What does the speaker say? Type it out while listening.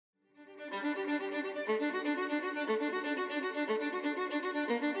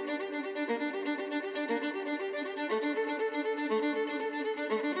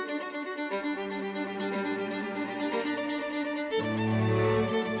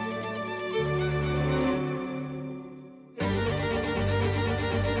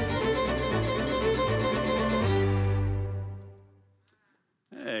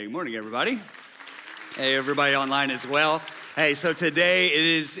morning, everybody. Hey, everybody online as well. Hey, so today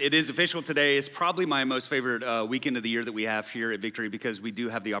it is official. Today is probably my most favorite weekend of the year that we have here at Victory because we do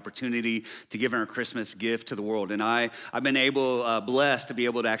have the opportunity to give our Christmas gift to the world. And I've been blessed to be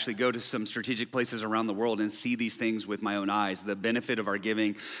able to actually go to some strategic places around the world and see these things with my own eyes. The benefit of our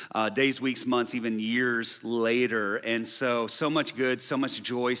giving days, weeks, months, even years later. And so much good, so much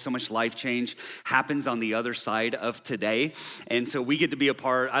joy, so much life change happens on the other side of today. And so we get to be a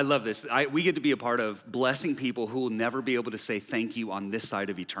part, I love this, we get to be a part of blessing people who will never be able to say thank you on this side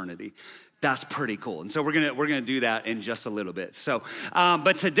of eternity. That's pretty cool. And so we're gonna do that in just a little bit. So,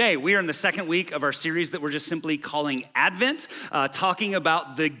 but today we are in the second week of our series that we're just simply calling Advent, talking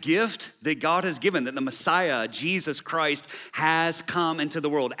about the gift that God has given, that the Messiah, Jesus Christ, has come into the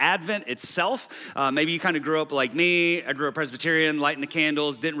world. Advent itself, maybe you kind of grew up like me. I grew up Presbyterian, lighting the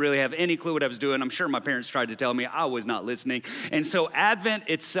candles, didn't really have any clue what I was doing. I'm sure my parents tried to tell me, I was not listening. And so Advent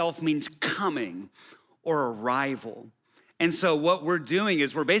itself means coming or arrival. And so what we're doing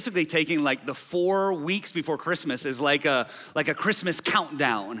is we're basically taking like the 4 weeks before Christmas is like a Christmas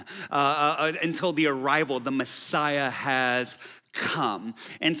countdown until the arrival, the Messiah has come.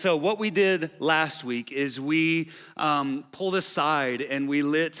 And so what we did last week is we pulled aside and we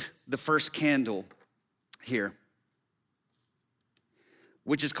lit the first candle here,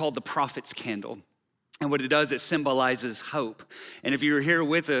 which is called the prophet's candle. And what it does, it symbolizes hope. And if you're here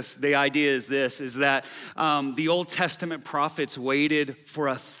with us, the idea is this, is that the Old Testament prophets waited for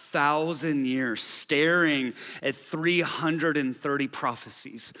 1,000 years, staring at 330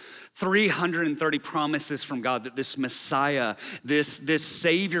 prophecies, 330 promises from God that this Messiah, this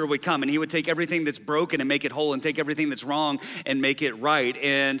Savior would come and he would take everything that's broken and make it whole and take everything that's wrong and make it right.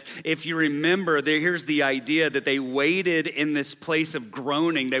 And if you remember, here's the idea that they waited in this place of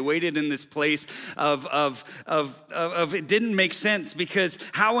groaning. They waited in this place of it didn't make sense because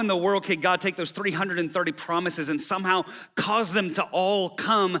how in the world could God take those 330 promises and somehow cause them to all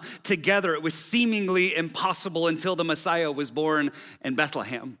come together? It was seemingly impossible until the Messiah was born in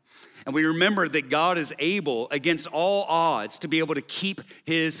Bethlehem. And we remember that God is able, against all odds, to be able to keep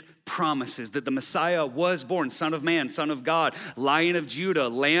his promises, that the Messiah was born, Son of Man, Son of God, Lion of Judah,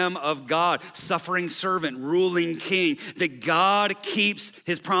 Lamb of God, suffering servant, ruling king, that God keeps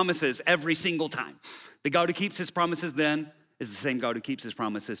his promises every single time. The God who keeps his promises then is the same God who keeps his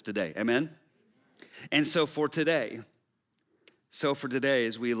promises today. Amen? And so for today,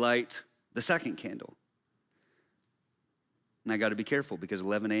 as we light the second candle, and I got to be careful because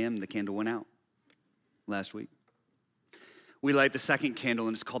 11 a.m. the candle went out last week. We light the second candle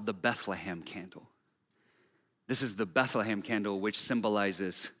and it's called the Bethlehem candle. This is the Bethlehem candle, which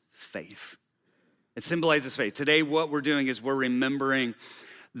symbolizes faith. It symbolizes faith. Today what we're doing is we're remembering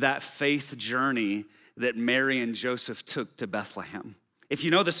that faith journey that Mary and Joseph took to Bethlehem. If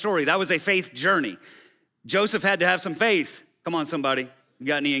you know the story, that was a faith journey. Joseph had to have some faith. Come on, somebody. You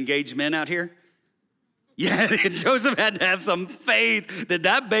got any engaged men out here? Yeah, Joseph had to have some faith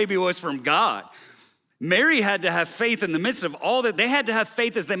that baby was from God. Mary had to have faith in the midst of all that. They had to have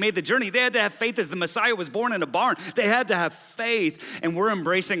faith as they made the journey. They had to have faith as the Messiah was born in a barn. They had to have faith, and we're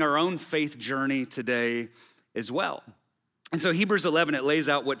embracing our own faith journey today as well. And so Hebrews 11, it lays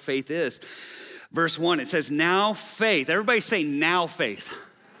out what faith is. Verse 1, it says, now faith. Everybody say now faith.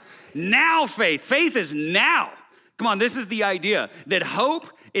 Now faith. Faith is now. Come on, this is the idea that hope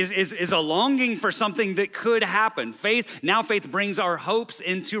is a longing for something that could happen. Now faith brings our hopes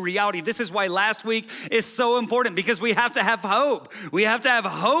into reality. This is why last week is so important because we have to have hope. We have to have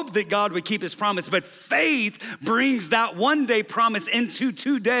hope that God would keep his promise, but faith brings that one day promise into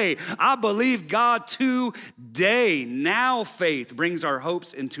today. I believe God today. Now faith brings our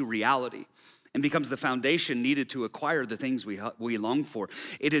hopes into reality and becomes the foundation needed to acquire the things we long for.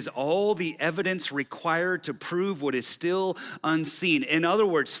 It is all the evidence required to prove what is still unseen. In other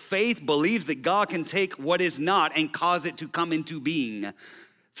words, faith believes that God can take what is not and cause it to come into being.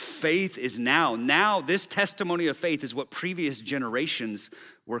 Faith is now. Now, this testimony of faith is what previous generations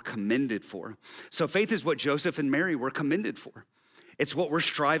were commended for. So faith is what Joseph and Mary were commended for. It's what we're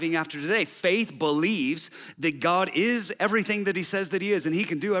striving after today. Faith believes that God is everything that he says that he is, and he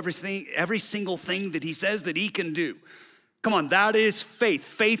can do every single thing that he says that he can do. Come on, that is faith.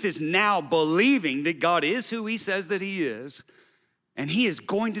 Faith is now believing that God is who he says that he is, and he is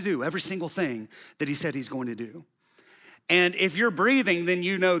going to do every single thing that he said he's going to do. And if you're breathing, then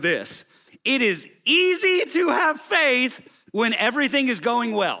you know this. It is easy to have faith when everything is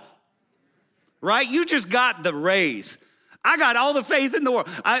going well, right? You just got the raise. I got all the faith in the world.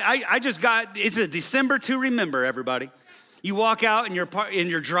 It's a December to remember, everybody. You walk out in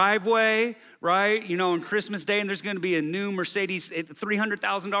your driveway, right? You know, on Christmas Day, and there's gonna be a new Mercedes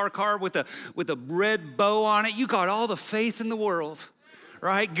 $300,000 car with a red bow on it. You got all the faith in the world,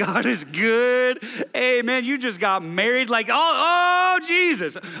 right? God is good. Amen. You just got married like, oh,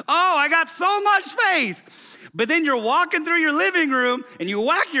 Jesus. Oh, I got so much faith. But then you're walking through your living room and you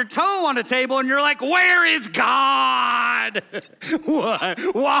whack your toe on a table and you're like, where is God?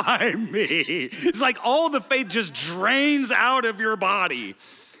 Why me? It's like all the faith just drains out of your body,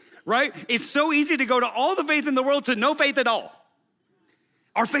 right? It's so easy to go to all the faith in the world to no faith at all.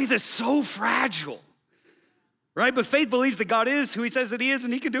 Our faith is so fragile, right? But faith believes that God is who he says that he is,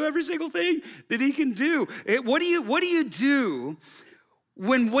 and he can do every single thing that he can do. What do you do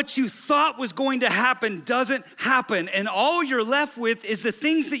when what you thought was going to happen doesn't happen, and all you're left with is the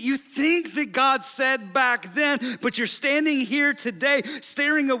things that you think that God said back then, but you're standing here today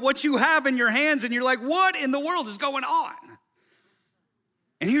staring at what you have in your hands, and you're like, what in the world is going on?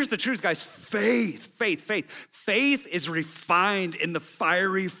 And here's the truth, guys. Faith is refined in the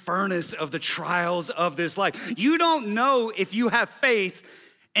fiery furnace of the trials of this life. You don't know if you have faith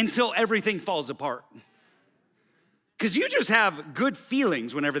until everything falls apart. Because you just have good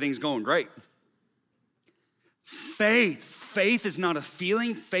feelings when everything's going great. Faith is not a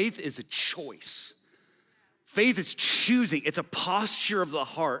feeling. Faith is a choice. Faith is choosing. It's a posture of the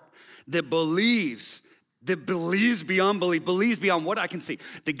heart that believes beyond belief, believes beyond what I can see,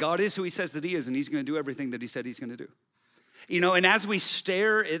 that God is who he says that he is, and he's gonna do everything that he said he's gonna do. You know, and as we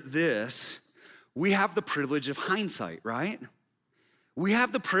stare at this, we have the privilege of hindsight, right? We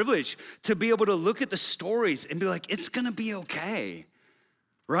have the privilege to be able to look at the stories and be like, it's gonna be okay,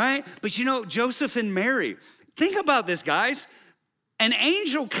 right? But you know, Joseph and Mary, think about this, guys. An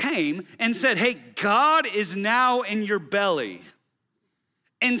angel came and said, hey, God is now in your belly.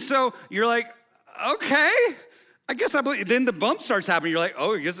 And so you're like, okay, I guess I believe. Then the bump starts happening. You're like,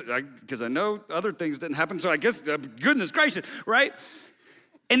 oh, because I know other things didn't happen, so I guess, goodness gracious, right?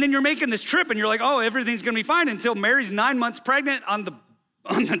 And then you're making this trip and you're like, oh, everything's gonna be fine until Mary's 9 months pregnant on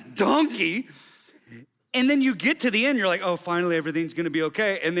the donkey. And then you get to the end, you're like, oh, finally everything's gonna be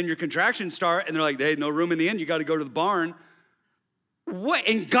okay. And then your contractions start and they're like, hey, no room in the inn, you gotta go to the barn. What,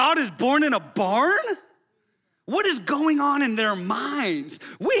 and God is born in a barn? What is going on in their minds?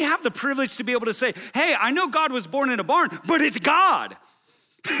 We have the privilege to be able to say, hey, I know God was born in a barn, but it's God.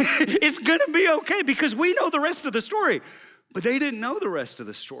 It's gonna be okay because we know the rest of the story. But they didn't know the rest of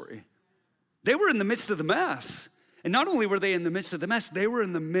the story. They were in the midst of the mess. And not only were they in the midst of the mess, they were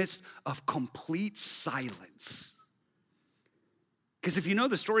in the midst of complete silence. Because if you know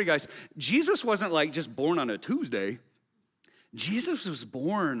the story, guys, Jesus wasn't like just born on a Tuesday. Jesus was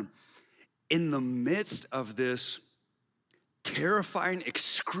born in the midst of this terrifying,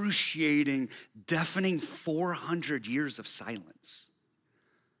 excruciating, deafening 400 years of silence.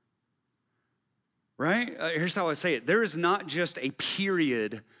 Right? Here's how I say it. There is not just a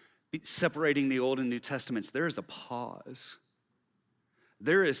period separating the Old and New Testaments. There is a pause.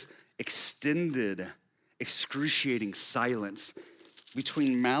 There is extended, excruciating silence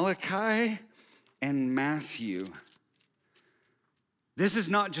between Malachi and Matthew. This is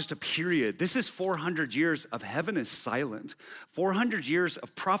not just a period. This is 400 years of heaven is silent. 400 years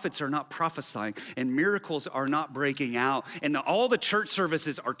of prophets are not prophesying, and miracles are not breaking out, and all the church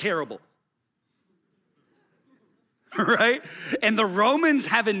services are terrible. Right? And the Romans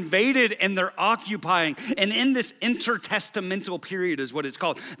have invaded and they're occupying. And in this intertestamental period is what it's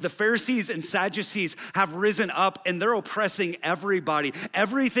called. The Pharisees and Sadducees have risen up and they're oppressing everybody.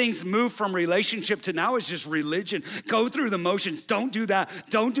 Everything's moved from relationship to now it's just religion. Go through the motions. Don't do that.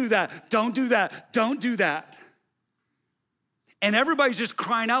 Don't do that. Don't do that. Don't do that. And everybody's just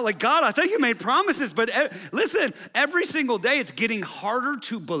crying out like, God, I thought you made promises. But listen, every single day it's getting harder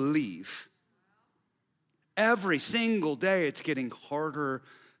to believe. Every single day, it's getting harder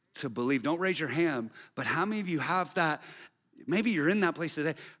to believe. Don't raise your hand, but how many of you have that? Maybe you're in that place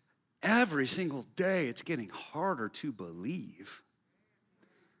today. Every single day, it's getting harder to believe.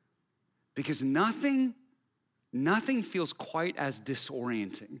 Because nothing feels quite as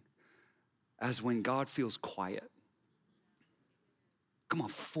disorienting as when God feels quiet. Come on,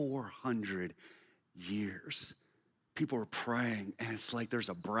 400 years. People are praying, and it's like there's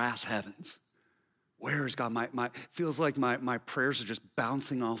a brass heavens. Where is God? Feels like my prayers are just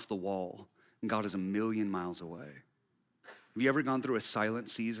bouncing off the wall, and God is a million miles away. Have you ever gone through a silent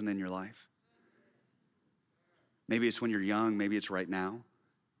season in your life? Maybe it's when you're young, maybe it's right now.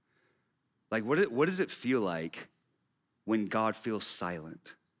 Like, what does it feel like when God feels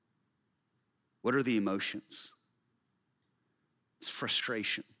silent? What are the emotions? It's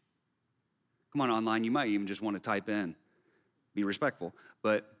frustration. Come on, online, you might even just want to type in, be respectful,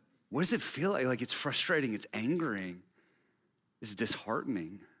 but What does it feel like? Like it's frustrating, it's angering, it's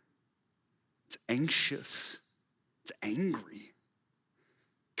disheartening, it's anxious, it's angry.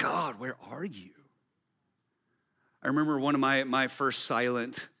 God, where are you? I remember one of my first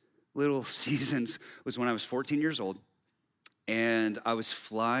silent little seasons was when I was 14 years old, and I was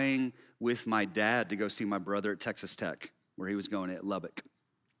flying with my dad to go see my brother at Texas Tech, where he was going at Lubbock.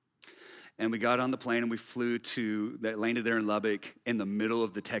 And we got on the plane and we flew landed there in Lubbock in the middle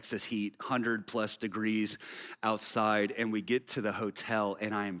of the Texas heat, 100 plus degrees outside. And we get to the hotel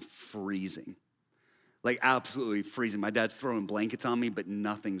and I am freezing, like absolutely freezing. My dad's throwing blankets on me, but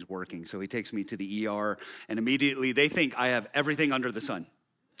nothing's working. So he takes me to the ER and immediately they think I have everything under the sun.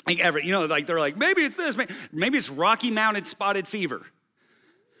 Like they're like, maybe it's this, maybe it's Rocky Mountain spotted fever.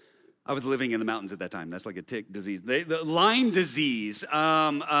 I was living in the mountains at that time. That's like a tick disease. The Lyme disease.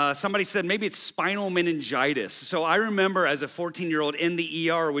 Somebody said maybe it's spinal meningitis. So I remember as a 14-year-old in the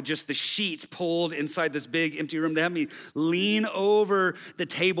ER with just the sheets pulled inside this big empty room. They have me lean over the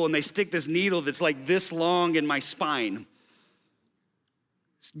table and they stick this needle that's like this long in my spine.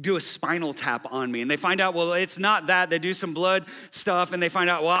 Do a spinal tap on me. And they find out, well, it's not that. They do some blood stuff and they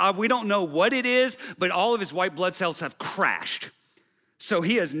find out, well, we don't know what it is, but all of his white blood cells have crashed. So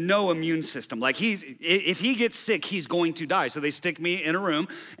he has no immune system. Like if he gets sick, he's going to die. So they stick me in a room,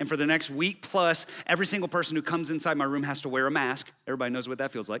 and for the next week plus, every single person who comes inside my room has to wear a mask. Everybody knows what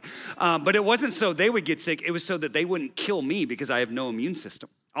that feels like. But it wasn't so they would get sick. It was so that they wouldn't kill me because I have no immune system.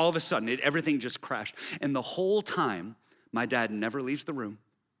 All of a sudden, everything just crashed. And the whole time, my dad never leaves the room,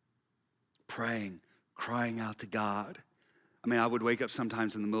 praying, crying out to God. I mean, I would wake up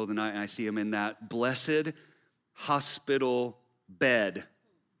sometimes in the middle of the night, and I see him in that blessed hospital bed.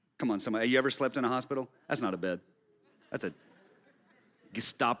 Come on, somebody. You ever slept in a hospital? That's not a bed. That's a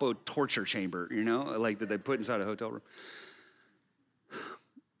Gestapo torture chamber, like that they put inside a hotel room.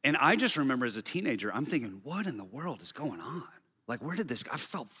 And I just remember as a teenager, I'm thinking, what in the world is going on? Like, where did this, I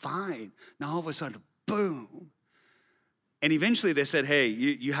felt fine. Now all of a sudden, boom. And eventually they said, hey,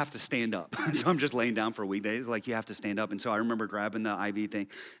 you have to stand up. So I'm just laying down for a week. They like, you have to stand up. And so I remember grabbing the IV thing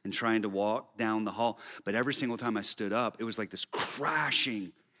and trying to walk down the hall. But every single time I stood up, it was like this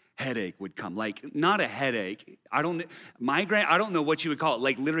crashing headache would come. Like, not a headache. Migraine, I don't know what you would call it.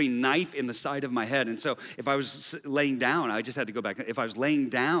 Like literally knife in the side of my head. And so if I was laying down, I just had to go back. If I was laying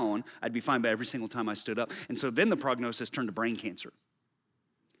down, I'd be fine. But every single time I stood up. And so then the prognosis turned to brain cancer.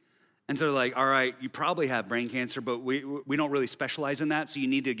 And so they're like, all right, you probably have brain cancer, but we don't really specialize in that. So you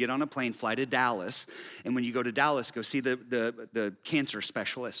need to get on a plane, fly to Dallas. And when you go to Dallas, go see the cancer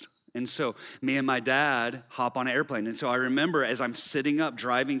specialist. And so me and my dad hop on an airplane. And so I remember as I'm sitting up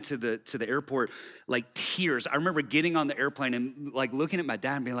driving to the airport, like tears. I remember getting on the airplane and like looking at my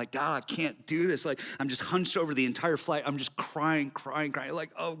dad and being like, God, I can't do this. Like I'm just hunched over the entire flight. I'm just crying.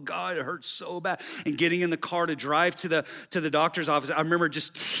 Like, oh God, it hurts so bad. And getting in the car to drive to the doctor's office, I remember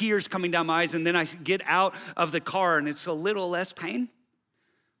just tears coming down my eyes. And then I get out of the car and it's a little less pain.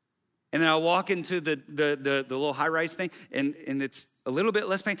 And then I walk into the little high-rise thing, and it's a little bit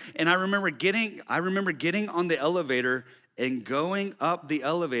less pain. And I remember getting on the elevator and going up the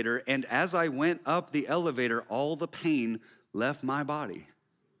elevator. And as I went up the elevator, all the pain left my body.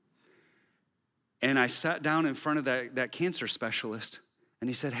 And I sat down in front of that cancer specialist, and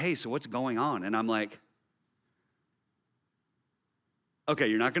he said, hey, so what's going on? And I'm like, okay,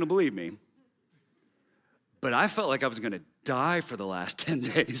 you're not gonna believe me, but I felt like I was gonna die for the last 10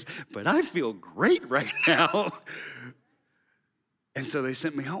 days, but I feel great right now. And so they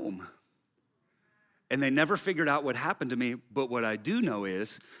sent me home. And they never figured out what happened to me, but what I do know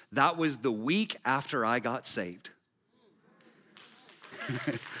is that was the week after I got saved.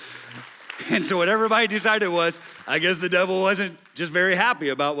 And so what everybody decided was, I guess the devil wasn't just very happy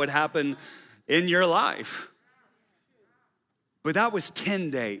about what happened in your life. But that was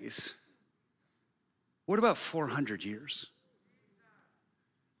 10 days. What about 400 years?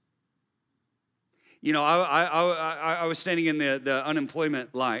 I was standing in the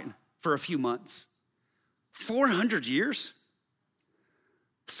unemployment line for a few months. 400 years?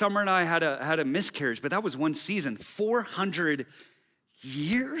 Summer and I had a miscarriage, but that was one season. 400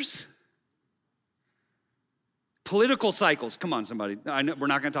 years? Political cycles. Come on, somebody. I know we're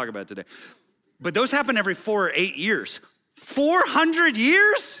not going to talk about it today. But those happen every 4 or 8 years. 400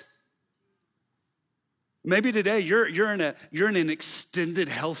 years? Maybe today you're in an extended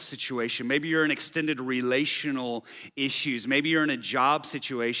health situation. Maybe you're in extended relational issues. Maybe you're in a job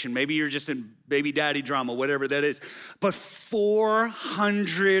situation. Maybe you're just in baby daddy drama, whatever that is. But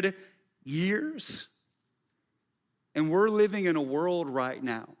 400 years. And we're living in a world right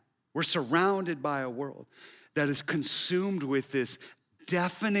now. We're surrounded by a world that is consumed with this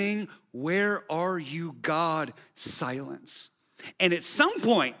deafening, where are you, God, silence. And at some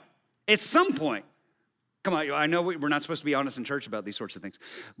point, come on, I know we're not supposed to be honest in church about these sorts of things,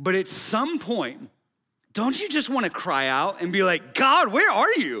 but at some point, don't you just want to cry out and be like, God, where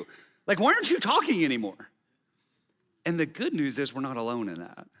are you? Like, why aren't you talking anymore? And the good news is we're not alone in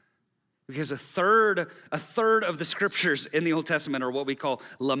that. Because a third of the scriptures in the Old Testament are what we call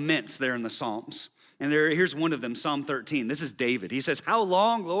laments there in the Psalms. And here's one of them, Psalm 13. This is David. He says, how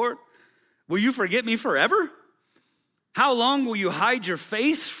long, Lord, will you forget me forever? How long will you hide your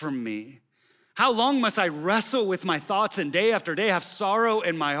face from me? How long must I wrestle with my thoughts and day after day have sorrow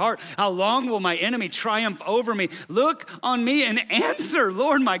in my heart? How long will my enemy triumph over me? Look on me and answer,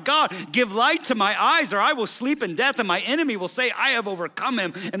 Lord my God. Give light to my eyes, or I will sleep in death, and my enemy will say, I have overcome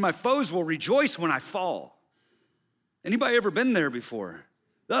him, and my foes will rejoice when I fall. Anybody ever been there before?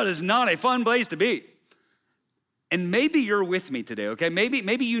 That is not a fun place to be. And maybe you're with me today, okay?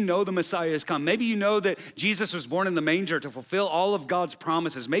 Maybe you know the Messiah has come. Maybe you know that Jesus was born in the manger to fulfill all of God's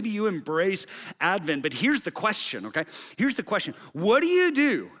promises. Maybe you embrace Advent. But here's the question, okay? Here's the question. What do you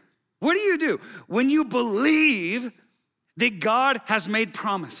do? What do you do when you believe that God has made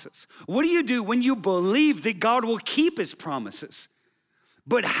promises? What do you do when you believe that God will keep his promises?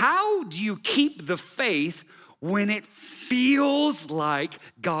 But how do you keep the faith when it feels like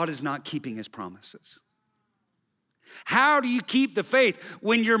God is not keeping his promises? How do you keep the faith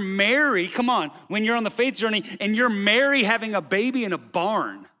when you're Mary, when you're on the faith journey and you're Mary having a baby in a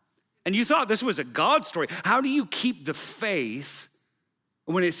barn and you thought this was a God story? How do you keep the faith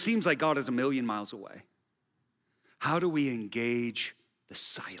when it seems like God is a million miles away? How do we engage the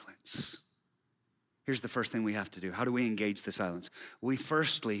silence? Here's the first thing we have to do. How do we engage the silence? We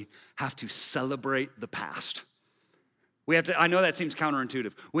firstly have to celebrate the past. I know that seems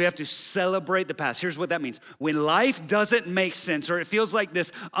counterintuitive. We have to celebrate the past. Here's what that means. When life doesn't make sense, or it feels like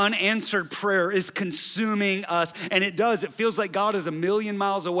this unanswered prayer is consuming us, and it does, it feels like God is a million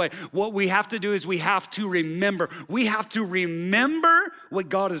miles away. What we have to do is we have to remember. We have to remember what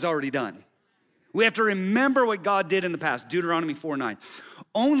God has already done. We have to remember what God did in the past. Deuteronomy 4:9.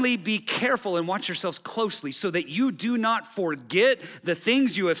 Only be careful and watch yourselves closely so that you do not forget the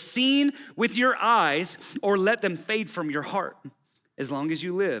things you have seen with your eyes or let them fade from your heart. As long as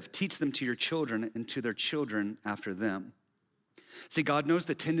you live, teach them to your children and to their children after them. See, God knows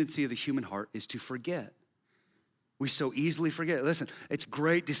the tendency of the human heart is to forget. We so easily forget. Listen, it's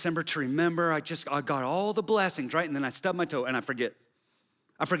great December to remember. I got all the blessings, right? And then I stub my toe and I forget.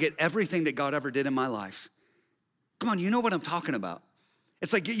 I forget everything that God ever did in my life. Come on, you know what I'm talking about.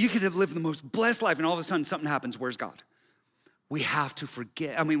 It's like you could have lived the most blessed life and all of a sudden something happens. Where's God? We have to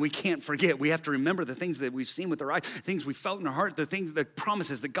forget. We can't forget. We have to remember the things that we've seen with our eyes, things we felt in our heart, the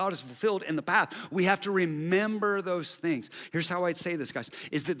promises that God has fulfilled in the past. We have to remember those things. Here's how I'd say this, guys,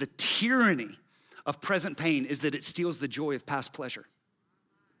 is that the tyranny of present pain is that it steals the joy of past pleasure.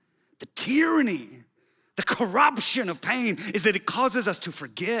 The tyranny, the corruption of pain is that it causes us to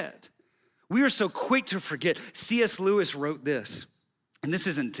forget. We are so quick to forget. C.S. Lewis wrote this, and this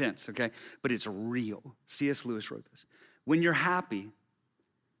is intense, okay? But it's real. C.S. Lewis wrote this. When you're happy,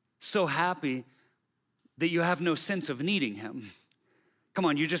 so happy that you have no sense of needing him. Come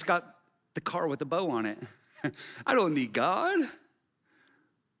on, you just got the car with a bow on it. I don't need God.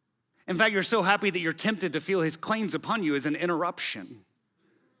 In fact, you're so happy that you're tempted to feel his claims upon you as an interruption.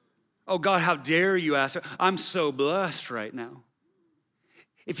 Oh God, how dare you ask? I'm so blessed right now.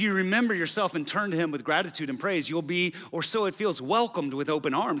 If you remember yourself and turn to him with gratitude and praise, you'll be, or so it feels, welcomed with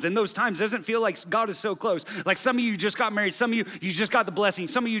open arms. In those times, it doesn't feel like God is so close. Like some of you just got married. Some of you just got the blessing.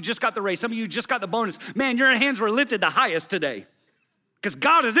 Some of you just got the raise. Some of you just got the bonus. Man, your hands were lifted the highest today because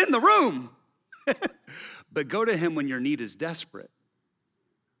God is in the room. But go to him when your need is desperate,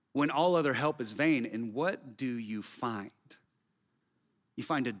 when all other help is vain. And what do you find? You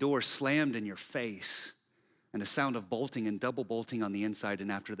find a door slammed in your face and a sound of bolting and double bolting on the inside,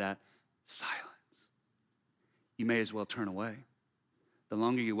 and after that, silence. You may as well turn away. The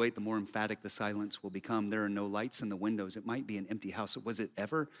longer you wait, the more emphatic the silence will become. There are no lights in the windows. It might be an empty house. Was it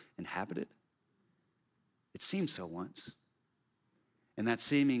ever inhabited? It seemed so once. And that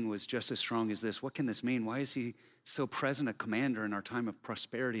seeming was just as strong as this. What can this mean? Why is he so present a commander in our time of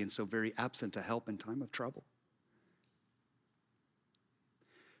prosperity and so very absent to help in time of trouble?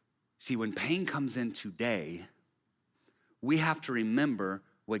 See, when pain comes in today, we have to remember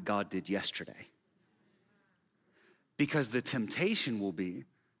what God did yesterday. Because the temptation will be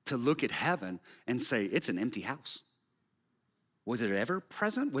to look at heaven and say, it's an empty house. Was it ever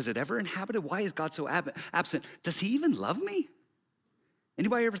present? Was it ever inhabited? Why is God so absent? Does he even love me?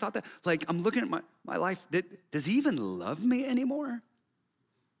 Anybody ever thought that? Like, I'm looking at my life. Does he even love me anymore?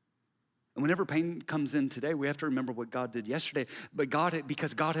 And whenever pain comes in today, we have to remember what God did yesterday. But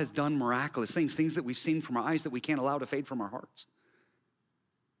because God has done miraculous things that we've seen from our eyes that we can't allow to fade from our hearts.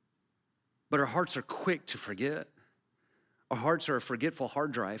 But our hearts are quick to forget. Our hearts are a forgetful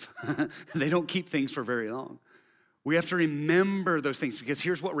hard drive. They don't keep things for very long. We have to remember those things because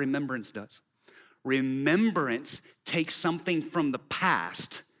here's what remembrance does. Remembrance takes something from the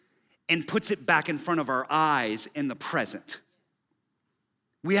past and puts it back in front of our eyes in the present.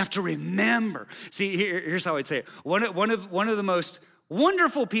 We have to remember. See, here's how I'd say it. One of the most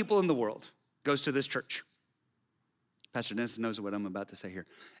wonderful people in the world goes to this church. Pastor Dennis knows what I'm about to say here.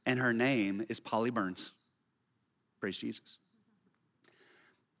 And her name is Polly Burns. Praise Jesus.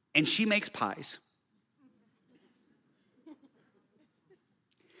 And she makes pies.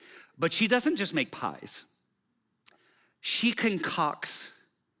 But she doesn't just make pies. She concocts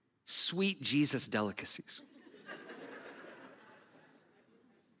sweet Jesus delicacies.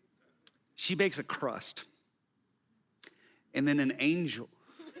 She bakes a crust. And then an angel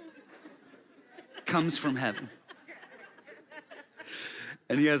comes from heaven.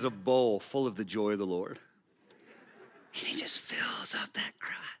 And he has a bowl full of the joy of the Lord. And he just fills up that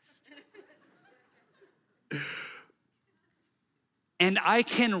crust. And I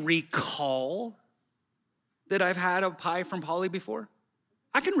can recall that I've had a pie from Polly before.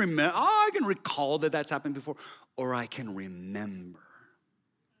 I can recall that that's happened before. Or I can remember.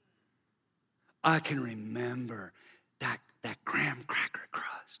 I can remember that graham cracker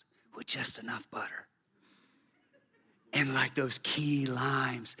crust with just enough butter. And like those key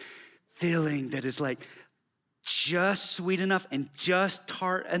limes, filling that is like just sweet enough and just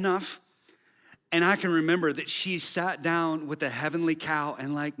tart enough. And I can remember that she sat down with the heavenly cow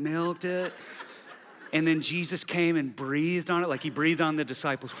and like milked it. And then Jesus came and breathed on it like he breathed on the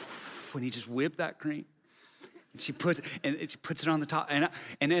disciples when he just whipped that cream. And she puts it on the top.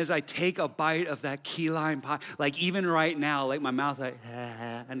 And as I take a bite of that key lime pie, like even right now, like my mouth like,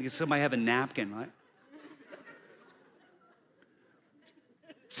 and somebody have a napkin, right?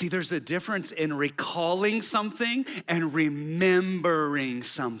 See, there's a difference in recalling something and remembering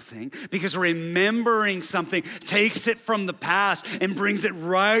something. Because remembering something takes it from the past and brings it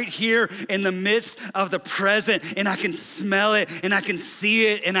right here in the midst of the present. And I can smell it, and I can see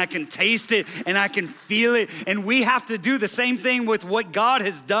it, and I can taste it, and I can feel it. And we have to do the same thing with what God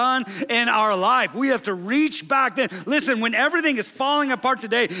has done in our life. We have to reach back then. Listen, when everything is falling apart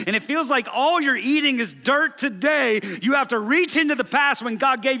today, and it feels like all you're eating is dirt today, you have to reach into the past when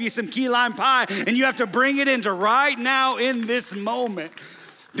God gave you some key lime pie, and you have to bring it into right now in this moment.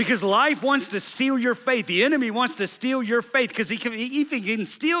 Because life wants to steal your faith. The enemy wants to steal your faith because if he can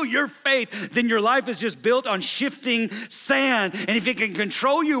steal your faith, then your life is just built on shifting sand. And if he can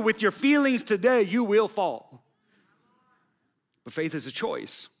control you with your feelings today, you will fall. But faith is a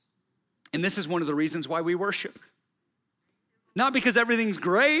choice. And this is one of the reasons why we worship. Not because everything's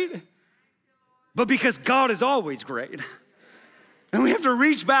great, but because God is always great. And we have to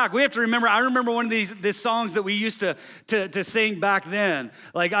reach back. We have to remember. I remember one of these songs that we used to sing back then.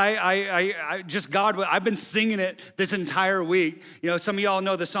 Like I've been singing it this entire week. You know, some of y'all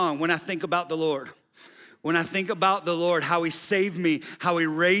know the song, When I Think About the Lord. When I think about the Lord, how he saved me, how he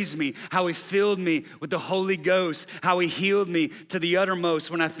raised me, how he filled me with the Holy Ghost, how he healed me to the uttermost.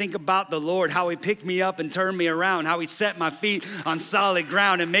 When I think about the Lord, how he picked me up and turned me around, how he set my feet on solid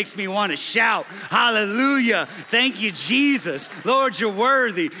ground and makes me want to shout, hallelujah, thank you, Jesus. Lord, you're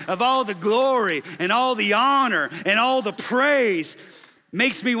worthy of all the glory and all the honor and all the praise.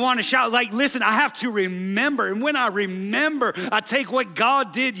 Makes me want to shout. Like, listen, I have to remember. And when I remember, I take what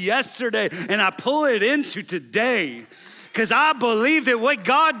God did yesterday and I pull it into today. Because I believe that what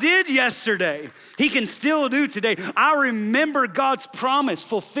God did yesterday, he can still do today. I remember God's promise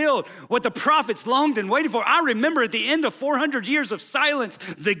fulfilled, what the prophets longed and waited for. I remember at the end of 400 years of silence,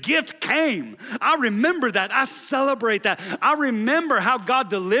 the gift came. I remember that. I celebrate that. I remember how God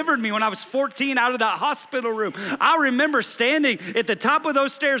delivered me when I was 14 out of that hospital room. I remember standing at the top of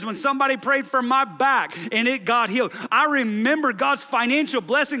those stairs when somebody prayed for my back and it got healed. I remember God's financial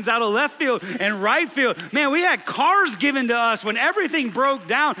blessings out of left field and right field. Man, we had cars given to us when everything broke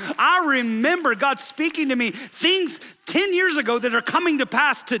down. I remember God speaking to me things 10 years ago that are coming to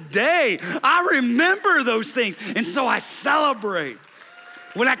pass today. I remember those things, and so I celebrate.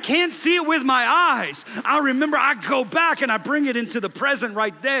 When I can't see it with my eyes, I remember, I go back and I bring it into the present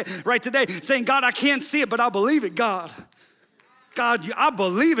right today, saying, God, I can't see it, but I believe it, God. God, I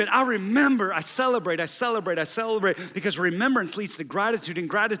believe it. I remember. I celebrate, because remembrance leads to gratitude, and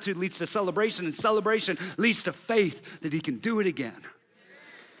gratitude leads to celebration, and celebration leads to faith that he can do it again.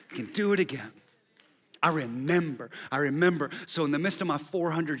 He can do it again. I remember. So in the midst of my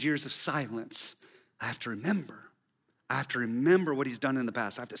 400 years of silence, I have to remember. I have to remember what he's done in the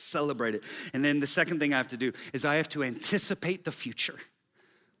past. I have to celebrate it. And then the second thing I have to do is I have to anticipate the future.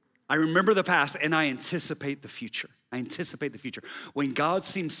 I remember the past and I anticipate the future. I anticipate the future. When God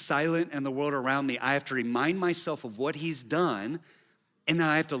seems silent in the world around me, I have to remind myself of what he's done, and then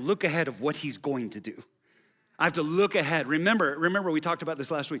I have to look ahead of what he's going to do. I have to look ahead. Remember, we talked about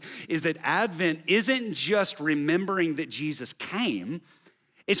this last week, is that Advent isn't just remembering that Jesus came,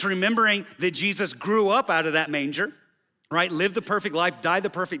 it's remembering that Jesus grew up out of that manger, right? Lived the perfect life, died the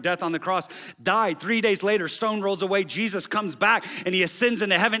perfect death on the cross, died. 3 days later, stone rolls away, Jesus comes back and he ascends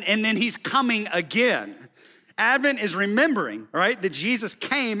into heaven, and then he's coming again. Advent is remembering, right, that Jesus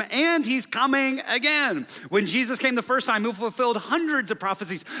came and he's coming again. When Jesus came the first time, he fulfilled hundreds of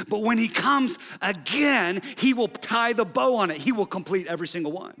prophecies, but when he comes again, he will tie the bow on it. He will complete every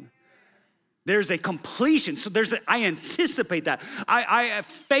single one. There's a completion. So I anticipate that.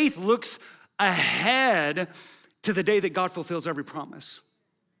 Faith looks ahead to the day that God fulfills every promise.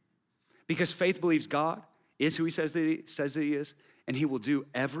 Because faith believes God is who he says that he is, and he will do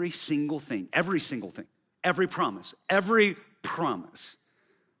every single thing, every promise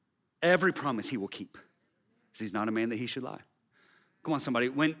he will keep. Because he's not a man that he should lie. Come on, somebody.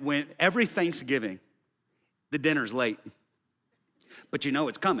 When every Thanksgiving, the dinner's late, but you know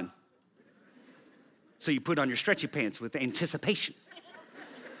it's coming. So you put on your stretchy pants with anticipation.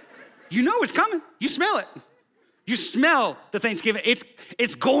 You know it's coming. You smell it. You smell the Thanksgiving.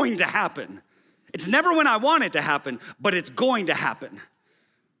 It's going to happen. It's never when I want it to happen, but it's going to happen.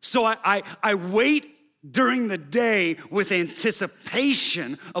 So I wait during the day with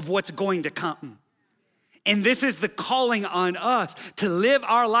anticipation of what's going to come. And this is the calling on us to live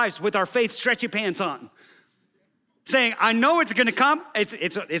our lives with our faith stretchy pants on. Saying, I know it's gonna come.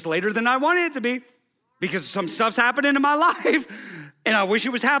 It's later than I wanted it to be because some stuff's happening in my life and I wish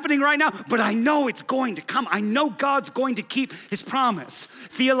it was happening right now, but I know it's going to come. I know God's going to keep his promise.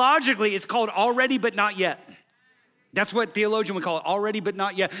 Theologically, it's called already but not yet. That's what theologian would call it, already but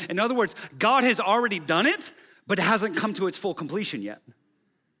not yet. In other words, God has already done it, but it hasn't come to its full completion yet.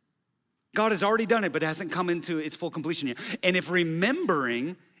 God has already done it, but it hasn't come into its full completion yet. And if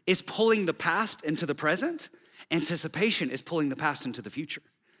remembering is pulling the past into the present, anticipation is pulling the past into the future.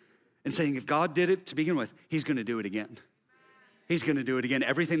 And saying if God did it to begin with, he's gonna do it again. He's gonna do it again.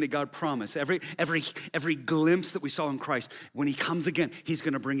 Everything that God promised, every glimpse that we saw in Christ, when he comes again, he's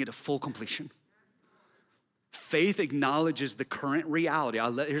gonna bring it to full completion. Faith acknowledges the current reality.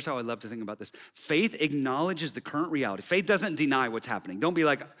 Here's how I love to think about this. Faith acknowledges the current reality. Faith doesn't deny what's happening. Don't be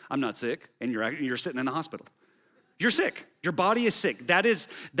like, I'm not sick, and you're sitting in the hospital. You're sick. Your body is sick. That is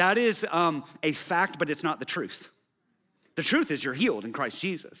a fact, but it's not the truth. The truth is you're healed in Christ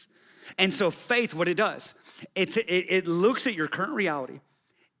Jesus. And so faith, what it does, it looks at your current reality,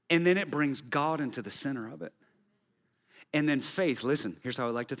 and then it brings God into the center of it. And then faith, listen, here's how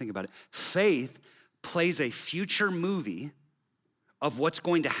I like to think about it. Faith plays a future movie of what's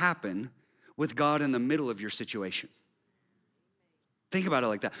going to happen with God in the middle of your situation. Think about it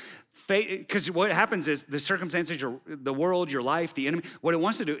like that. Faith, because what happens is the circumstances, the world, your life, the enemy, what it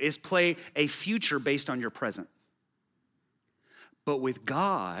wants to do is play a future based on your present. But with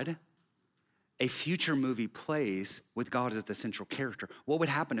God, a future movie plays with God as the central character. What would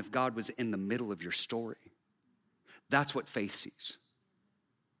happen if God was in the middle of your story? That's what faith sees.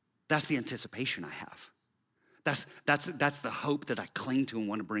 That's the anticipation I have. That's the hope that I cling to and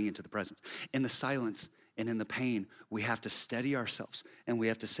want to bring into the present. In the silence and in the pain, we have to steady ourselves and we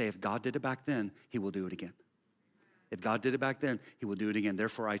have to say, if God did it back then, he will do it again. If God did it back then, he will do it again.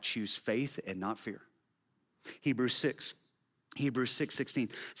 Therefore, I choose faith and not fear. Hebrews 6:16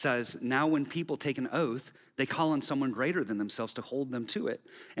 says, now when people take an oath, they call on someone greater than themselves to hold them to it.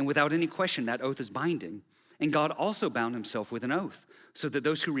 And without any question, that oath is binding. And God also bound himself with an oath so that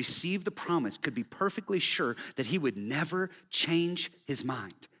those who received the promise could be perfectly sure that he would never change his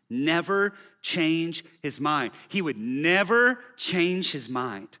mind. Never change his mind. He would never change his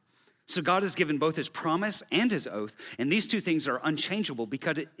mind. So God has given both his promise and his oath, and these two things are unchangeable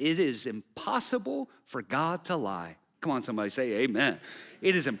because it is impossible for God to lie. Come on, somebody say amen.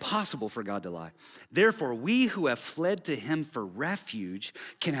 It is impossible for God to lie. Therefore, we who have fled to him for refuge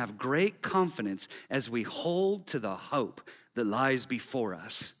can have great confidence as we hold to the hope that lies before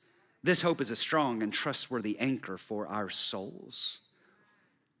us. This hope is a strong and trustworthy anchor for our souls.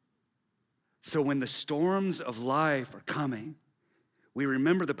 So when the storms of life are coming, we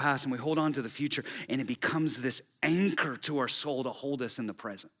remember the past and we hold on to the future, and it becomes this anchor to our soul to hold us in the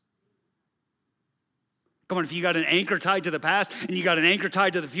present. Come on, if you got an anchor tied to the past and you got an anchor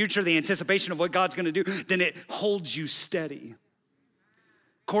tied to the future, the anticipation of what God's gonna do, then it holds you steady.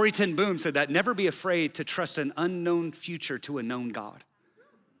 Corrie ten Boom said that, never be afraid to trust an unknown future to a known God.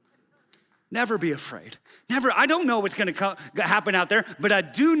 Never be afraid. Never, I don't know what's gonna happen out there, but I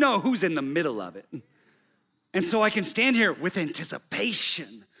do know who's in the middle of it. And so I can stand here with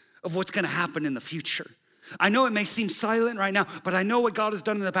anticipation of what's gonna happen in the future. I know it may seem silent right now, but I know what God has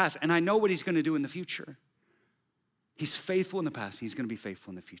done in the past, and I know what he's gonna do in the future. He's faithful in the past, he's gonna be faithful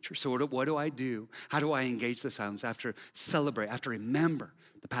in the future. So what do I do? How do I engage the silence? I have to celebrate, I have to remember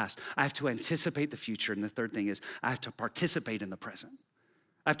the past. I have to anticipate the future, and the third thing is I have to participate in the present.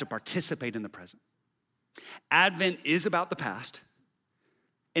 I have to participate in the present. Advent is about the past,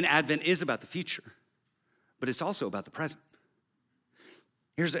 and Advent is about the future, but it's also about the present.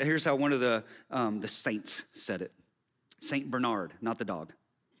 Here's how one of the saints said it. Saint Bernard, not the dog.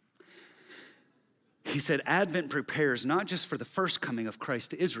 He said, Advent prepares not just for the first coming of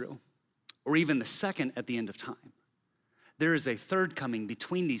Christ to Israel, or even the second at the end of time. There is a third coming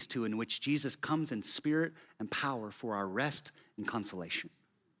between these two in which Jesus comes in spirit and power for our rest and consolation.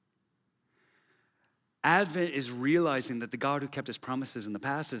 Advent is realizing that the God who kept his promises in the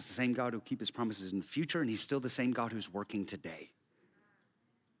past is the same God who will keep his promises in the future, and he's still the same God who's working today.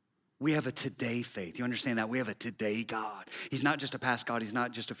 We have a today faith. You understand that? We have a today God. He's not just a past God. He's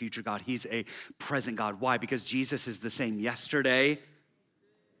not just a future God. He's a present God. Why? Because Jesus is the same yesterday.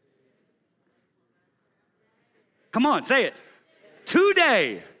 Come on, say it.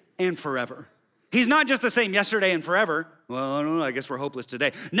 Today and forever. He's not just the same yesterday and forever. Well, I don't know, I guess we're hopeless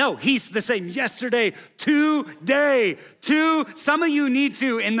today. No, he's the same yesterday, today. Some of you need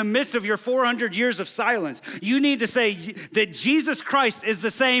to, in the midst of your 400 years of silence, you need to say that Jesus Christ is the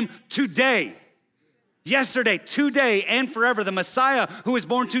same today. Yesterday, today, and forever. The Messiah who was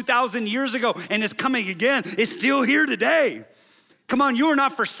born 2,000 years ago and is coming again is still here today. Come on, you are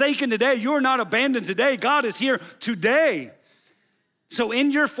not forsaken today. You are not abandoned today. God is here today. So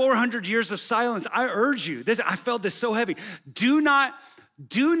in your 400 years of silence, I urge you, I felt this so heavy. Do not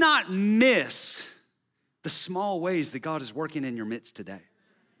miss the small ways that God is working in your midst today.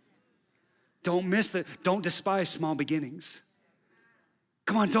 Don't despise small beginnings.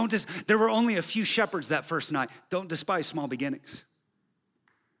 Come on, there were only a few shepherds that first night. Don't despise small beginnings.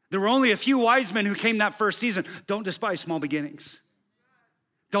 There were only a few wise men who came that first season. Don't despise small beginnings.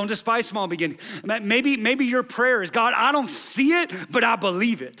 Don't despise small beginnings. Maybe your prayer is, God, I don't see it, but I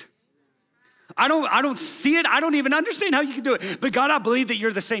believe it. I don't see it. I don't even understand how you can do it. But God, I believe that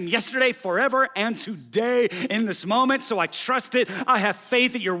you're the same yesterday, forever, and today in this moment. So I trust it. I have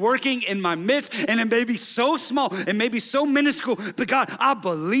faith that you're working in my midst. And it may be so small, it may be so minuscule, but God, I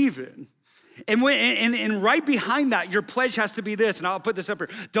believe it. And right behind that, your pledge has to be this, and I'll put this up here.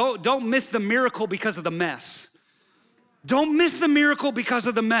 Don't miss the miracle because of the mess. Don't miss the miracle because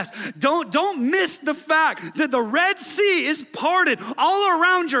of the mess. Don't miss the fact that the Red Sea is parted all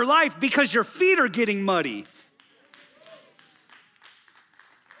around your life because your feet are getting muddy.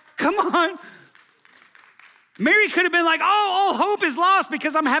 Come on. Mary could have been like, all hope is lost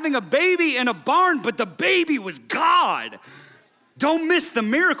because I'm having a baby in a barn, but the baby was God. Don't miss the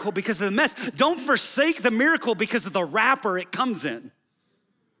miracle because of the mess. Don't forsake the miracle because of the wrapper it comes in.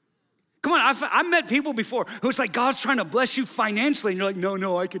 Come on, I've met people before who it's like, God's trying to bless you financially. And you're like,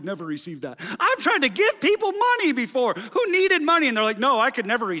 no, I could never receive that. I've tried to give people money before who needed money. And they're like, no, I could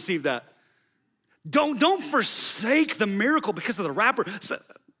never receive that. Don't forsake the miracle because of the wrapper.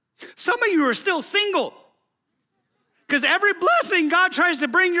 Some of you are still single. Because every blessing God tries to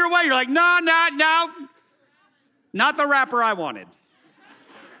bring your way, you're like, no. Not the wrapper I wanted.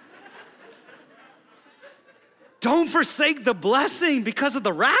 Don't forsake the blessing because of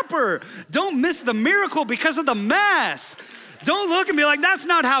the wrapper. Don't miss the miracle because of the mess. Don't look and be like, that's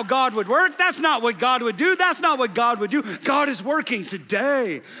not how God would work. That's not what God would do. That's not what God would do. God is working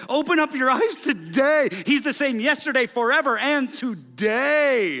today. Open up your eyes today. He's the same yesterday, forever, and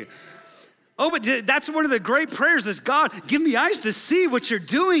today. Oh, but that's one of the great prayers is, God, give me eyes to see what you're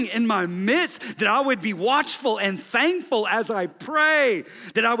doing in my midst, that I would be watchful and thankful as I pray,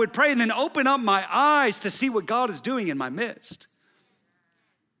 that I would pray and then open up my eyes to see what God is doing in my midst.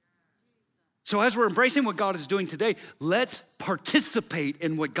 So as we're embracing what God is doing today, let's participate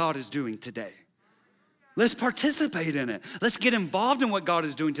in what God is doing today. Let's participate in it. Let's get involved in what God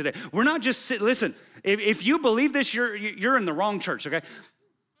is doing today. We're not just listen, if you believe this, you're in the wrong church, okay?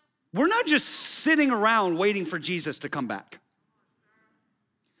 We're not just sitting around waiting for Jesus to come back.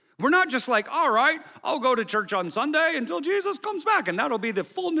 We're not just like, all right, I'll go to church on Sunday until Jesus comes back, and that'll be the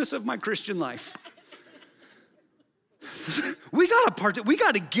fullness of my Christian life. We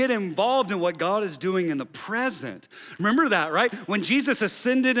gotta get involved in what God is doing in the present. Remember that, right? When Jesus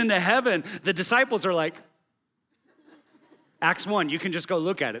ascended into heaven, the disciples are like, Acts 1, you can just go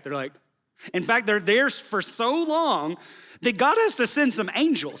look at it. They're like, in fact, they're there for so long that God has to send some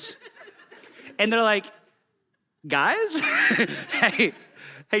angels. And they're like, guys, hey,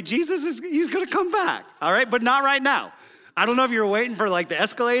 Jesus he's gonna come back, all right? But not right now. I don't know if you're waiting for like the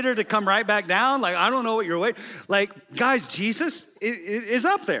escalator to come right back down. Like, I don't know what you're waiting. Like, guys, Jesus is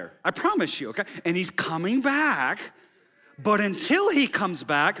up there. I promise you, okay? And he's coming back. But until he comes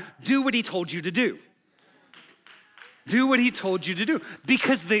back, do what he told you to do. Do what he told you to do.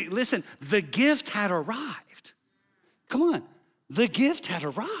 Because the gift had arrived. Come on, the gift had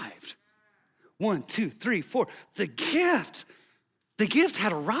arrived. 1, 2, 3, 4. The gift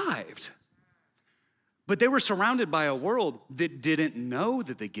had arrived. But they were surrounded by a world that didn't know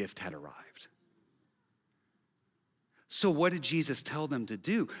that the gift had arrived. So what did Jesus tell them to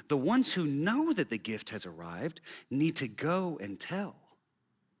do? The ones who know that the gift has arrived need to go and tell.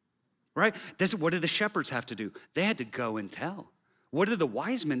 Right? What did the shepherds have to do? They had to go and tell. What did the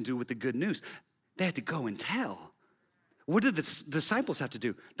wise men do with the good news? They had to go and tell. What did the disciples have to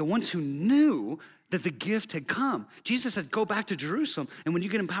do? The ones who knew that the gift had come. Jesus said, go back to Jerusalem, and when you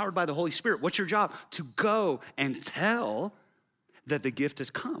get empowered by the Holy Spirit, what's your job? To go and tell that the gift has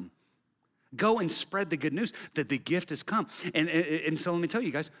come. Go and spread the good news that the gift has come. And so let me tell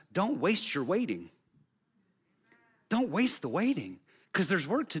you guys, don't waste your waiting. Don't waste the waiting, because there's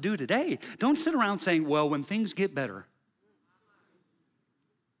work to do today. Don't sit around saying, well, when things get better.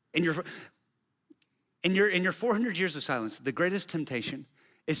 In your 400 years of silence, the greatest temptation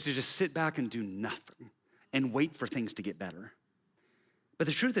is to just sit back and do nothing and wait for things to get better. But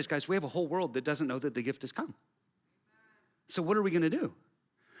the truth is, guys, we have a whole world that doesn't know that the gift has come. So what are we gonna do?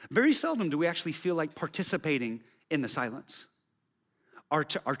 Very seldom do we actually feel like participating in the silence. Our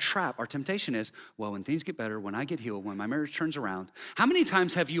temptation is, well, when things get better, when I get healed, when my marriage turns around. How many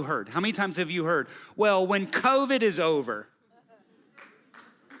times have you heard, well, when COVID is over?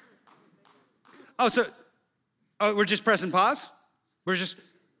 We're just pressing pause?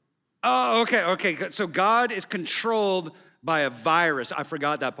 Okay. So God is controlled by a virus. I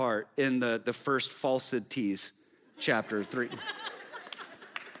forgot that part in the first falsities, chapter 3.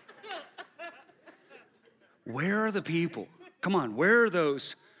 Where are the people? Come on, where are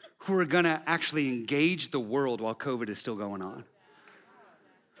those who are gonna actually engage the world while COVID is still going on?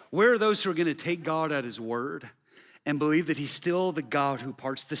 Where are those who are gonna take God at his word and believe that he's still the God who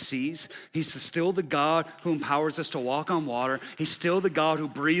parts the seas? He's still the God who empowers us to walk on water. He's still the God who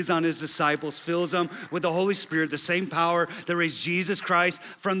breathes on his disciples, fills them with the Holy Spirit, the same power that raised Jesus Christ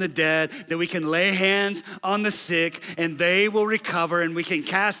from the dead, that we can lay hands on the sick and they will recover, and we can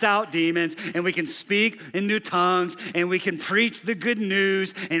cast out demons, and we can speak in new tongues, and we can preach the good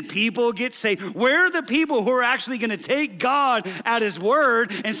news, and people get saved. Where are the people who are actually gonna take God at his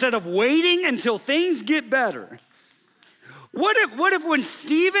word instead of waiting until things get better? What if when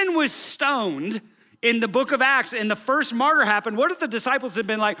Stephen was stoned in the book of Acts and the first martyr happened, what if the disciples had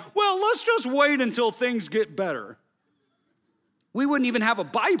been like, well, let's just wait until things get better? We wouldn't even have a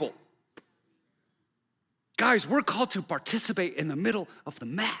Bible. Guys, we're called to participate in the middle of the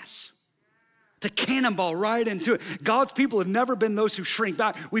mess, to cannonball right into it. God's people have never been those who shrink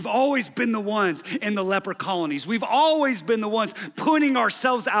back. We've always been the ones in the leper colonies. We've always been the ones putting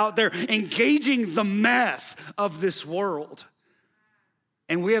ourselves out there, engaging the mess of this world.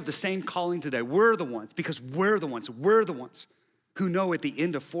 And we have the same calling today. We're the ones who know at the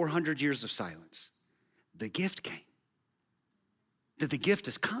end of 400 years of silence, the gift came, that the gift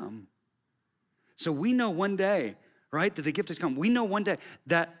has come. So we know one day, right, that the gift has come. We know one day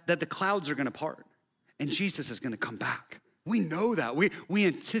that the clouds are gonna part and Jesus is gonna come back. We know that, we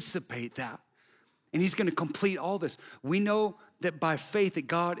anticipate that. And he's gonna complete all this. We know that by faith that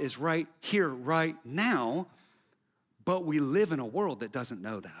God is right here, right now, but we live in a world that doesn't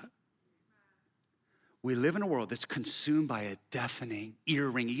know that. We live in a world that's consumed by a deafening, ear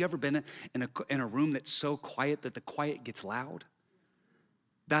ringing. You ever been in a room that's so quiet that the quiet gets loud?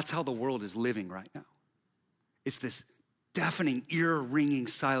 That's how the world is living right now. It's this deafening, ear-ringing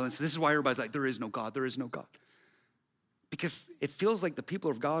silence. This is why everybody's like, there is no God, there is no God. Because it feels like the people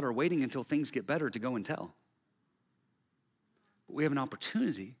of God are waiting until things get better to go and tell. But we have an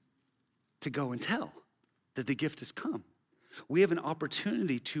opportunity to go and tell that the gift has come. We have an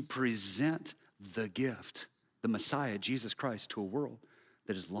opportunity to present the gift, the Messiah, Jesus Christ, to a world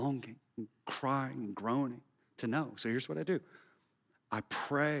that is longing and crying and groaning to know. So here's what I do. I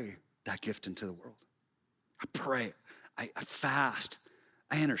pray that gift into the world. I pray, I fast,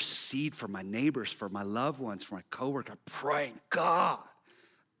 I intercede for my neighbors, for my loved ones, for my coworker. I'm praying, God,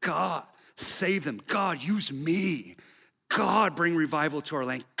 save them. God, use me. God, bring revival to our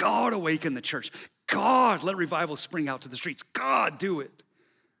land. God, awaken the church. God, let revival spring out to the streets. God, do it.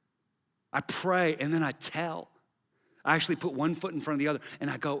 I pray and then I tell. I actually put one foot in front of the other and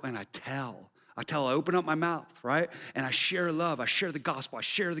I go and I tell. I open up my mouth, right? And I share love. I share the gospel. I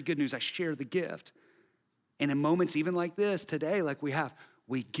share the good news. I share the gift. And in moments even like this today, like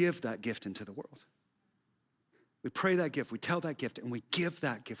we give that gift into the world. We pray that gift, we tell that gift, and we give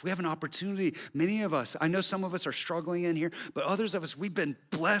that gift. We have an opportunity. Many of us, I know some of us are struggling in here, but others of us, we've been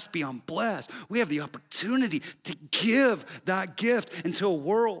blessed beyond blessed. We have the opportunity to give that gift into a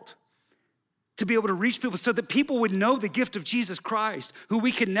world, to be able to reach people so that people would know the gift of Jesus Christ, who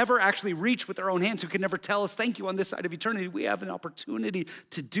we can never actually reach with our own hands, who can never tell us thank you on this side of eternity. We have an opportunity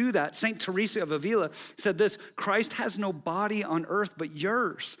to do that. St. Teresa of Avila said this: Christ has no body on earth but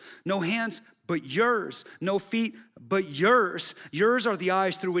yours, no hands but yours, no feet but yours. Yours are the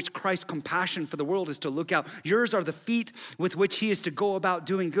eyes through which Christ's compassion for the world is to look out. Yours are the feet with which he is to go about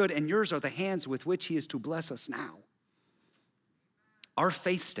doing good, and yours are the hands with which he is to bless us now. Our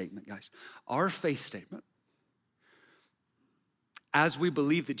faith statement, guys, our faith statement, as we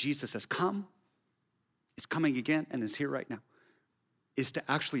believe that Jesus has come, is coming again, and is here right now, is to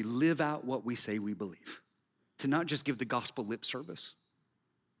actually live out what we say we believe. To not just give the gospel lip service,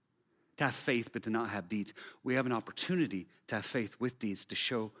 to have faith but to not have deeds. We have an opportunity to have faith with deeds, to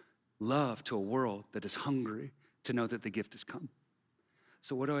show love to a world that is hungry to know that the gift has come.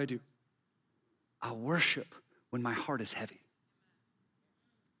 So what do? I worship when my heart is heavy.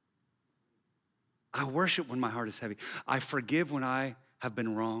 I worship when my heart is heavy. I forgive when I have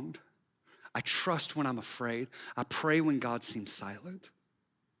been wronged. I trust when I'm afraid. I pray when God seems silent.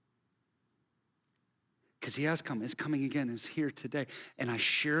 Because he has come, is coming again, is here today. And I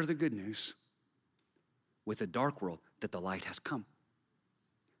share the good news with a dark world that the light has come.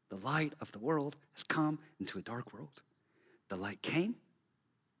 The light of the world has come into a dark world. The light came.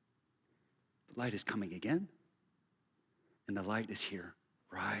 The light is coming again. And the light is here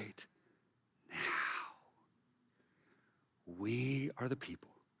right now. We are the people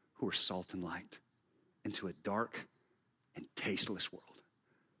who are salt and light into a dark and tasteless world,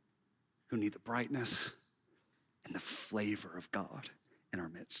 who need the brightness and the flavor of God in our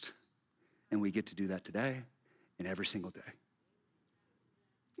midst. And we get to do that today and every single day.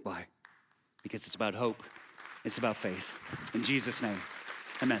 Why? Because it's about hope. It's about faith. In Jesus' name,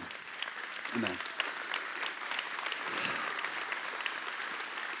 amen. Amen.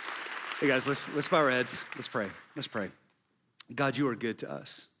 Hey guys, let's bow our heads. Let's pray. Let's pray. God, you are good to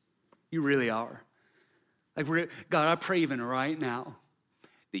us. You really are. God, I pray even right now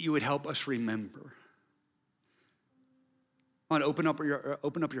that you would help us remember. Come on, open up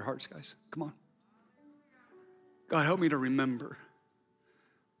your hearts, guys. Come on. God, help me to remember.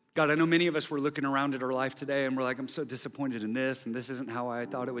 God, I know many of us were looking around at our life today and we're like, I'm so disappointed in this and this isn't how I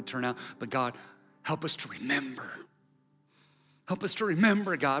thought it would turn out. But God, help us to remember. Help us to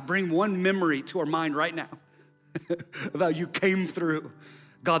remember, God. Bring one memory to our mind right now of how you came through.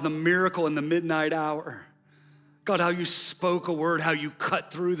 God, the miracle in the midnight hour. God, how you spoke a word, how you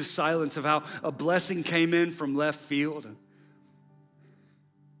cut through the silence, of how a blessing came in from left field.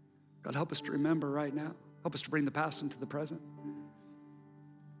 God, help us to remember right now. Help us to bring the past into the present.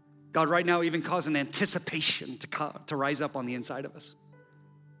 God, right now, even cause an anticipation to rise up on the inside of us.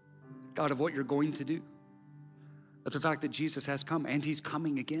 God, of what you're going to do. Of the fact that Jesus has come and he's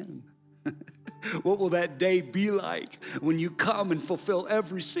coming again. What will that day be like when you come and fulfill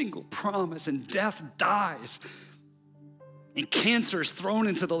every single promise and death dies and cancer is thrown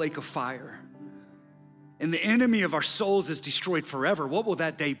into the lake of fire and the enemy of our souls is destroyed forever? What will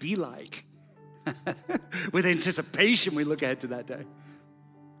that day be like? With anticipation, we look ahead to that day.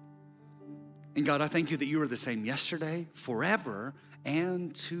 And God, I thank you that you are the same yesterday, forever,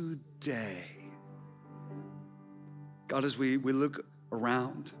 and today. God, as we look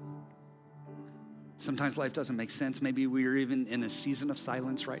around, sometimes life doesn't make sense. Maybe we are even in a season of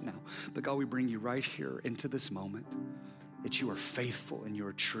silence right now. But God, we bring you right here into this moment, that you are faithful and you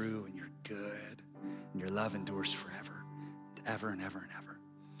are true and you're good and your love endures forever, ever and ever and ever.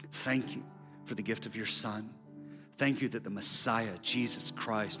 Thank you for the gift of your Son. Thank you that the Messiah, Jesus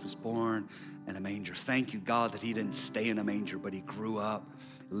Christ, was born in a manger. Thank you, God, that he didn't stay in a manger, but he grew up,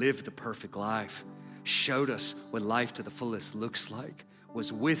 lived the perfect life, showed us what life to the fullest looks like,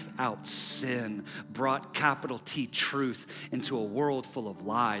 was without sin, brought capital T truth into a world full of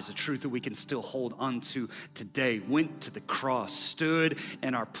lies, a truth that we can still hold onto today, went to the cross, stood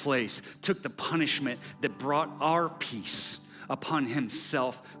in our place, took the punishment that brought our peace upon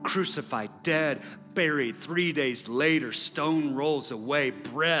himself, crucified, dead, buried. 3 days later, stone rolls away,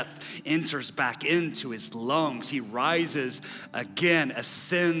 breath enters back into his lungs. He rises again,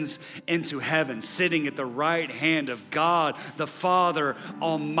 ascends into heaven, sitting at the right hand of God, the Father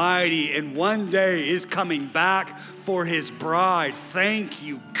Almighty, and one day is coming back for his bride. Thank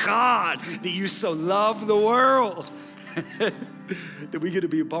you, God, that you so love the world, that we get to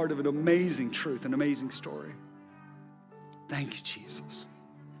be a part of an amazing truth, an amazing story. Thank you, Jesus.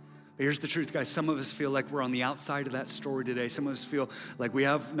 Here's the truth, guys. Some of us feel like we're on the outside of that story today. Some of us feel like we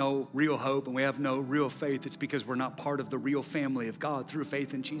have no real hope and we have no real faith. It's because we're not part of the real family of God through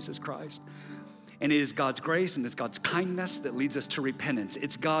faith in Jesus Christ. And it is God's grace and it's God's kindness that leads us to repentance.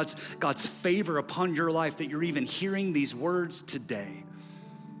 It's God's favor upon your life that you're even hearing these words today.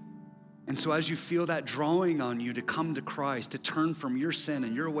 And so as you feel that drawing on you to come to Christ, to turn from your sin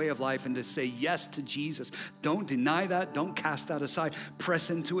and your way of life and to say yes to Jesus, don't deny that, don't cast that aside, press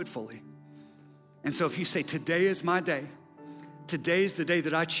into it fully. And so if you say, today is my day, today is the day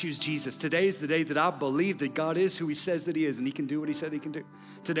that I choose Jesus, today is the day that I believe that God is who he says that he is and he can do what he said he can do.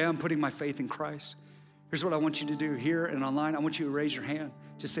 Today I'm putting my faith in Christ. Here's what I want you to do here and online. I want you to raise your hand.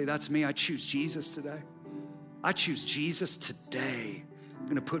 Just say, that's me, I choose Jesus today. I choose Jesus today. I'm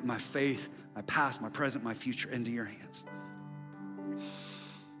gonna put my faith, my past, my present, my future into your hands.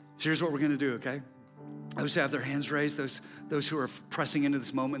 So here's what we're gonna do, okay? Those who have their hands raised, those who are pressing into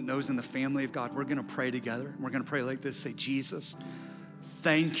this moment, those in the family of God, we're gonna pray together. We're gonna pray like this, say, Jesus,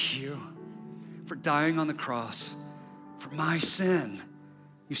 thank you for dying on the cross for my sin.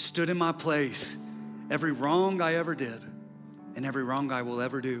 You stood in my place. Every wrong I ever did and every wrong I will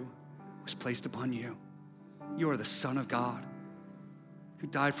ever do was placed upon you. You are the Son of God who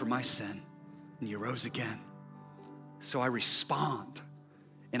died for my sin, and you rose again. So I respond,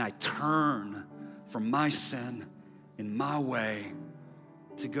 and I turn from my sin and my way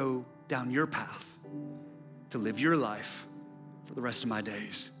to go down your path, to live your life for the rest of my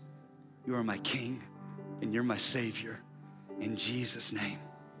days. You are my King, and you're my Savior. In Jesus' name,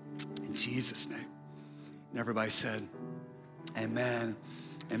 in Jesus' name. And everybody said, amen,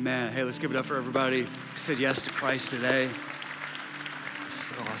 amen. Hey, let's give it up for everybody who said yes to Christ today.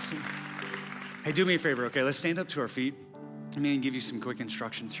 So awesome. Hey, do me a favor, okay? Let's stand up to our feet. I'm gonna give you some quick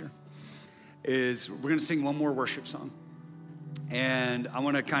instructions here. We're gonna sing one more worship song. And I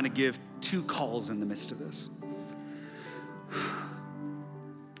wanna kind of give two calls in the midst of this.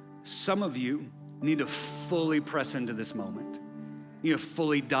 Some of you need to fully press into this moment. You need to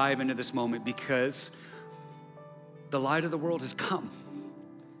fully dive into this moment because the light of the world has come,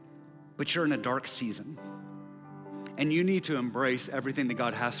 but you're in a dark season. And you need to embrace everything that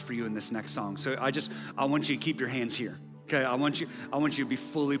God has for you in this next song. So I want you to keep your hands here. Okay, I want you to be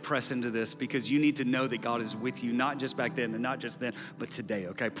fully pressed into this because you need to know that God is with you, not just back then and not just then, but today,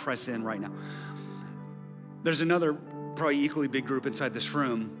 okay? Press in right now. There's another probably equally big group inside this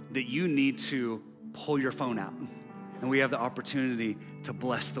room that you need to pull your phone out. And we have the opportunity to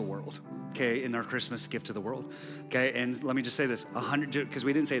bless the world, okay, in our Christmas gift to the world, okay? And let me just say this, because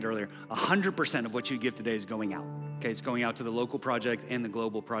we didn't say it earlier, 100% of what you give today is going out, okay? It's going out to the local project and the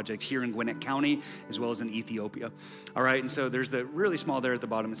global project here in Gwinnett County, as well as in Ethiopia, all right? And so there's the really small there at the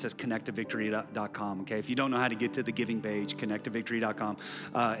bottom, it says connecttotvictory.com, okay? If you don't know how to get to the giving page, connecttotvictory.com,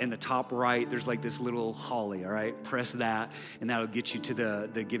 in the top right, there's like this little holly, all right? Press that, and that'll get you to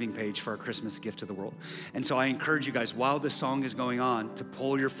the giving page for our Christmas gift to the world. And so I encourage you guys, while this song is going on, to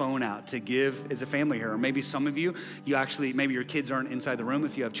pull your phone out, to give as a family here. Or maybe some of you actually, maybe your kids aren't inside the room.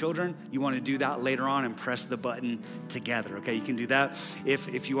 If you have children, you want to do that later on and press the button together, okay? You can do that.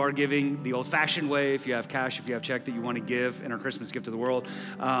 If you are giving the old-fashioned way, if you have cash, if you have check that you want to give in our Christmas gift to the world,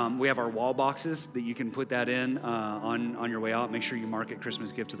 we have our wall boxes that you can put that in on your way out. Make sure you mark it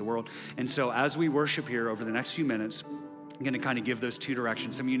Christmas gift to the world. And so as we worship here over the next few minutes, I'm going to kind of give those two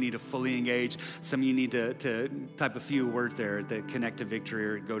directions. Some of you need to fully engage. Some of you need to type a few words there that connect to victory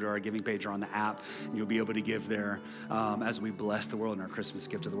or go to our giving page or on the app, and you'll be able to give there as we bless the world in our Christmas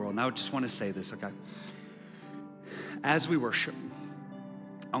gift to the world. And I just want to say this, okay? As we worship,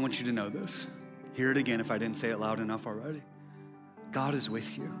 I want you to know this. Hear it again if I didn't say it loud enough already. God is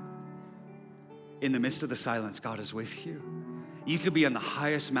with you. In the midst of the silence, God is with you. You could be on the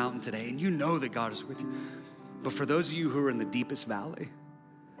highest mountain today, and you know that God is with you. But for those of you who are in the deepest valley,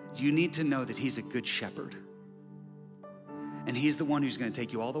 you need to know that he's a good shepherd. And he's the one who's going to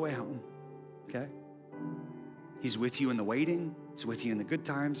take you all the way home, okay? He's with you in the waiting. He's with you in the good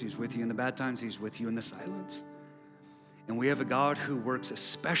times. He's with you in the bad times. He's with you in the silence. And we have a God who works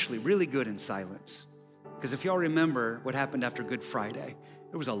especially really good in silence. Because if y'all remember what happened after Good Friday,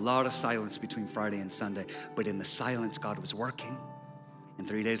 There was a lot of silence between Friday and Sunday, but in the silence, God was working. And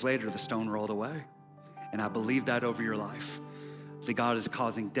 3 days later, the stone rolled away. And I believe that over your life, that God is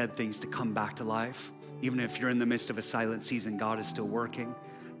causing dead things to come back to life. Even if you're in the midst of a silent season, God is still working.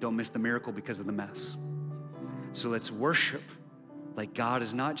 Don't miss the miracle because of the mess. So let's worship like God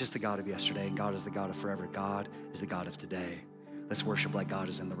is not just the God of yesterday and God is the God of forever. God is the God of today. Let's worship like God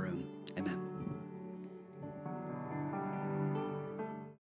is in the room. Amen.